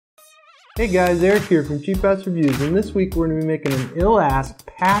Hey guys, Eric here from Cheap Ass Reviews, and this week we're going to be making an ill-ass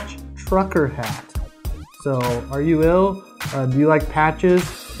patch trucker hat. So, are you ill? Do you like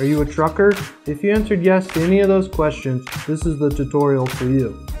patches? Are you a trucker? If you answered yes to any of those questions, this is the tutorial for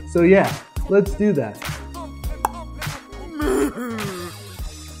you. So yeah, let's do that.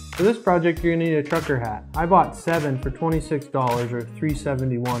 For this project you're going to need a trucker hat. I bought 7 for $26 or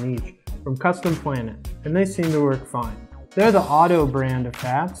 $3.71 each from Custom Planet, and they seem to work fine. They're the Otto brand of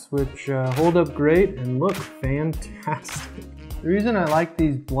hats, which hold up great and look fantastic. The reason I like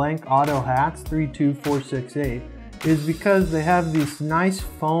these blank Otto hats, 32468, is because they have this nice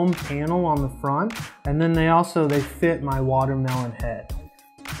foam panel on the front, and then they fit my watermelon head.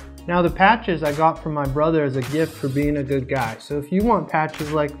 Now the patches I got from my brother as a gift for being a good guy, so if you want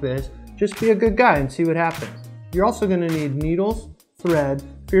patches like this, just be a good guy and see what happens. You're also going to need needles, thread,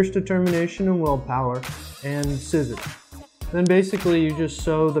 fierce determination and willpower, and scissors. Then basically you just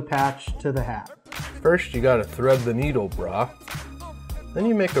sew the patch to the hat. First you gotta thread the needle, brah. Then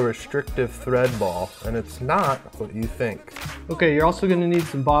you make a restrictive thread ball, and it's not what you think. Okay, you're also gonna need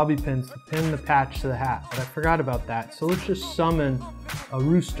some bobby pins to pin the patch to the hat, but I forgot about that, so let's just summon a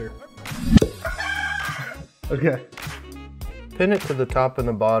rooster. Okay. Pin it to the top and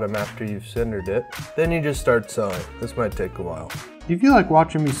the bottom after you've centered it. Then you just start sewing. This might take a while. If you like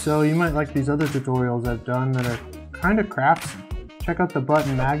watching me sew, you might like these other tutorials I've done that are kind of craftsy. Check out the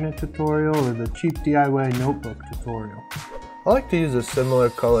button magnet tutorial or the cheap DIY notebook tutorial. I like to use a similar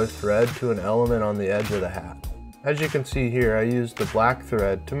color thread to an element on the edge of the hat. As you can see here, I used the black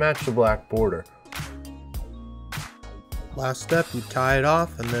thread to match the black border. Last step, you tie it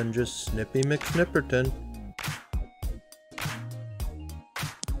off and then just snippy McSnipperton.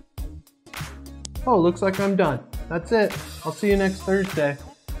 Oh, looks like I'm done. That's it. I'll see you next Thursday.